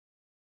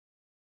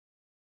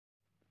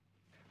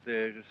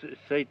The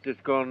sight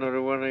that's gone out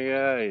of one of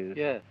your eyes.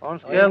 Yeah. On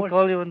Skeealyn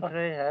call you in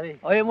three, Harry.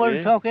 I didn't want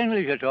to talk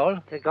English at all.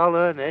 Take all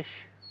earnish.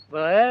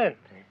 But I had.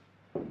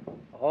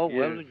 Oh, Yeah.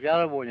 well, the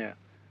job on you.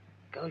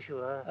 Gosh, you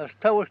are. As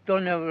towers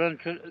done ever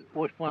until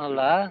was one of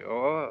la.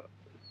 Oh,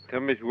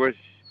 Timmy's worse.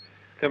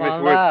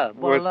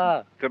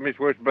 Bala. Timmy's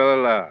worse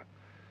Bala.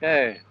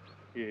 Yeah.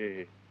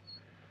 Yeah.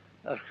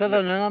 As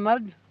Skeealyn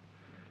Vannin.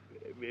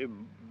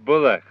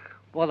 Bullock.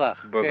 Bodach.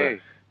 Bullock.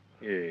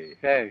 Yeah.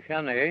 Yeah,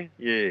 Shanny.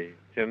 Yeah.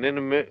 Sen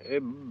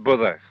in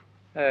Bullock.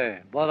 Yeah,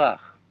 Bodach.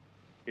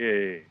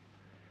 Yeah.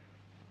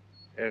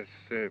 As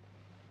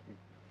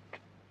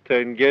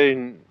ten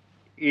gain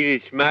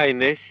Irish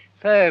Minish.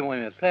 Say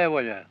when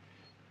you.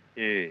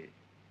 Yeah.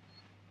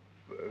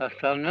 As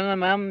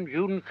Vannin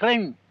June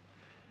Clean.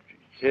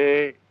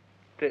 Say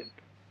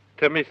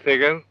Timmy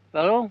Stiggle.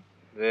 Hello?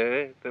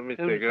 Yeah, Timmy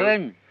June Stiggle.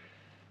 Clean.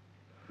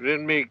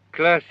 Rin me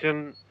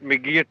klassen me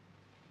giet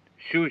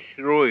Shush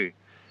Roy.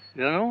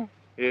 You know?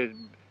 Is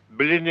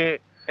Blinne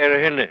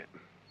henne.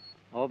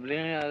 Oh,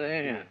 bling out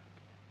there.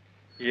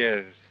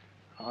 Yes.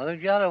 Oh, the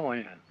job on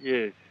you.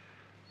 Yes.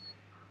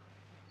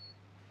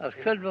 As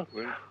Skeealyn.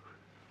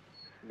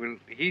 Well,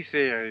 he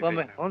say I When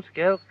me, On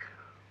Skeealyn.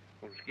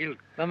 on skill.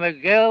 when me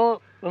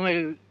girl, when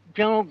me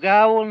General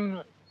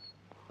Gowan,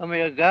 when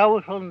me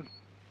Gowan from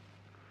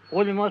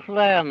Williams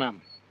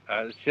Lane.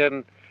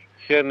 Sen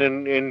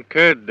in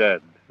Kurd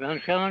dad. When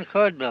Shannon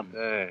heard them.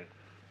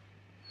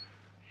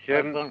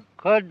 Sen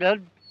Heard that.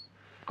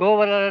 Go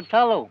over at a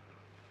tallow.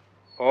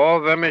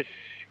 vem is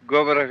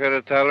gobra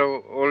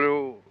karatalo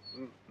olu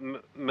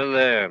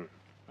Milan.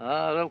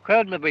 Ah, they've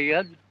heard the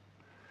beard.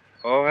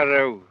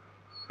 Harrow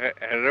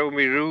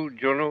mi ru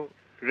Jono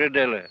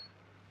Redele.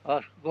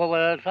 Us go over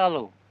at a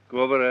tallow.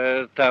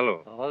 Gobra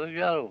talo. Oh, the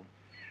job.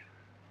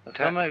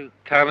 Tana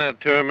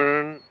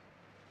Termerin.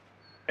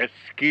 Es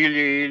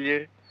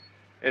Skeealyn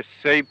es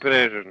say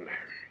present.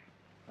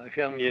 I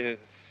shan't. Yes.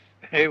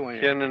 Hey, when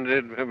you. Sen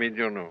red me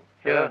Jono.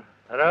 Yeah.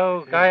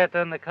 Hello, Guyat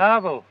in the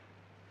Cabo.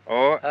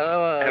 Oh,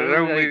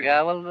 Hello, the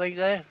gavel like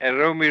that.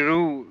 Harrow mi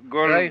ru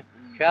gol. Right.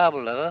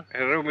 Gavel,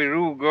 Harrow mi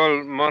ru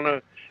gol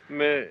mana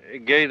me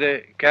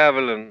geide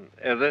kavelen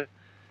edde.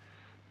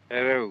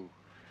 Harrow.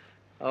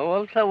 Oh,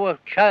 well, so was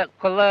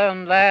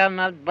Colin Lion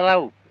at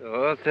Below.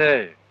 Oh,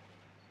 say.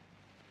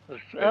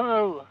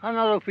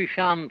 Another fish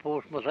on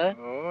post, was it?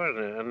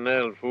 Oh, en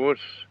el force.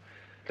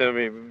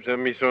 Tammy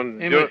son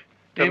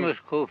Demus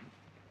Coof.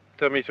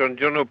 Tammy son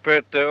Jono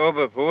Pet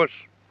over force.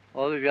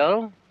 Oh, the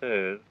job?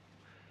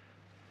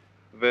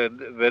 We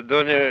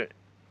donne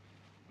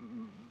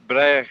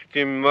Braide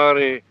Tim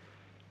Mari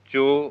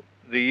Jo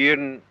de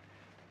Ieren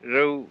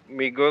Rau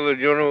mi golle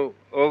Jono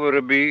over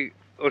a bi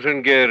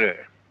Osengere.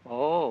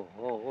 Oh,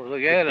 the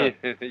gale.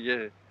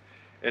 Ja.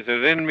 Es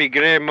rin mi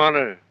grey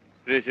manner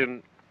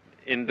risen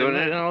in Don't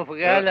donne.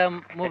 forget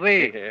them,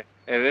 movie.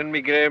 Rin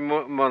mi grey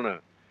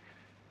manner.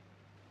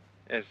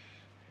 Es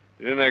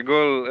rin a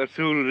gol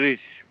azul ris.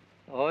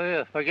 Oh,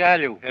 yeah,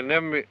 forget you. En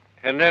el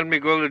mi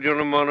golle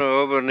Jono manner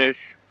over nish.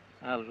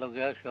 I'll look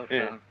at you.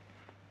 Ja.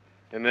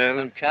 En el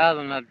I'm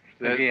charging that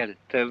the gale.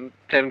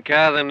 ten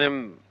kaden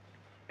hem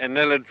en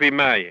el het vi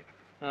mij.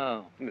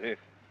 Oh,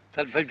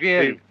 that for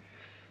jail.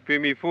 Fi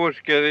mi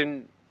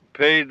voorskelling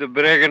pay de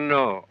breggen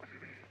no.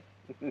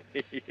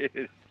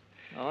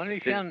 Oh, die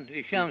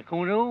shan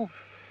Kuno.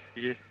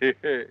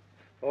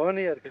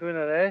 Only at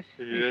Coonaresh.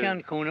 Die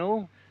shan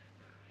Kuno.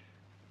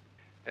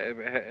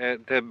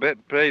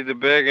 Pay de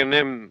breggen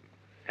hem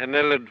en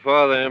el het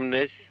vader hem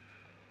nish.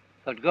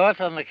 But got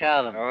on the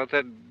cabin. Oh,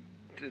 dat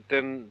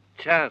ten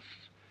chas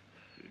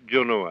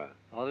Jonoa.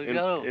 Oh, the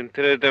job. In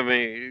trede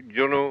me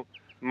Jono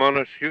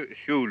manne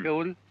schul.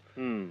 Joel.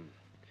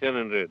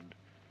 Shannon red.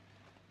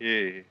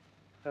 Yeah.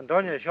 And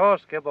Donja Shaw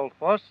Skibble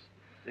Foss.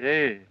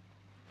 Hey.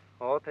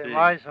 Oh, te Yeah.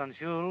 mais on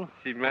Shul.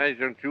 Si mij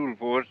zo'n schul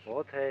force.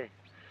 Oh, te.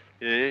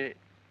 Yeah.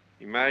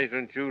 Si mij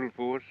zo'n schul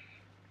force.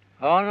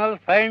 Oh, another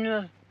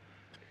pain.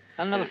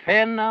 Another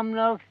pain, I'm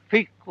no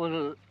peak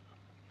with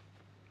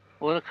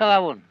a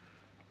clown.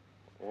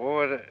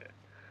 Oh,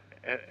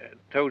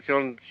 touch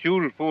on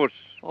schul force.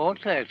 Oh,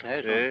 say,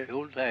 Yeah.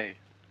 you'll say.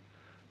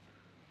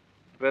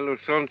 Wel,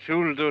 zo'n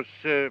schul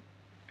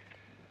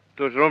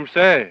dus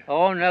romse.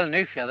 Oh, no,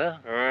 niks, ja.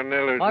 Oh,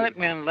 nelle. Had ik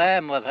me een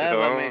lijm wat Ja.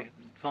 hebben me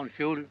van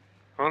school.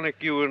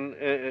 Hannik you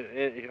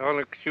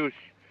Hannik shoes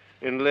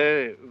in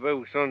le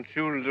wel zo'n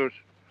schul dus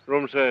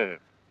romse.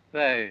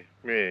 Nee.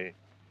 Nee.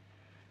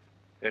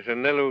 Es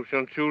een nello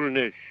zo'n schul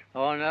nish.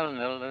 Oh,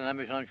 no, dan heb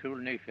ik zo'n school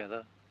niks,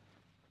 ja.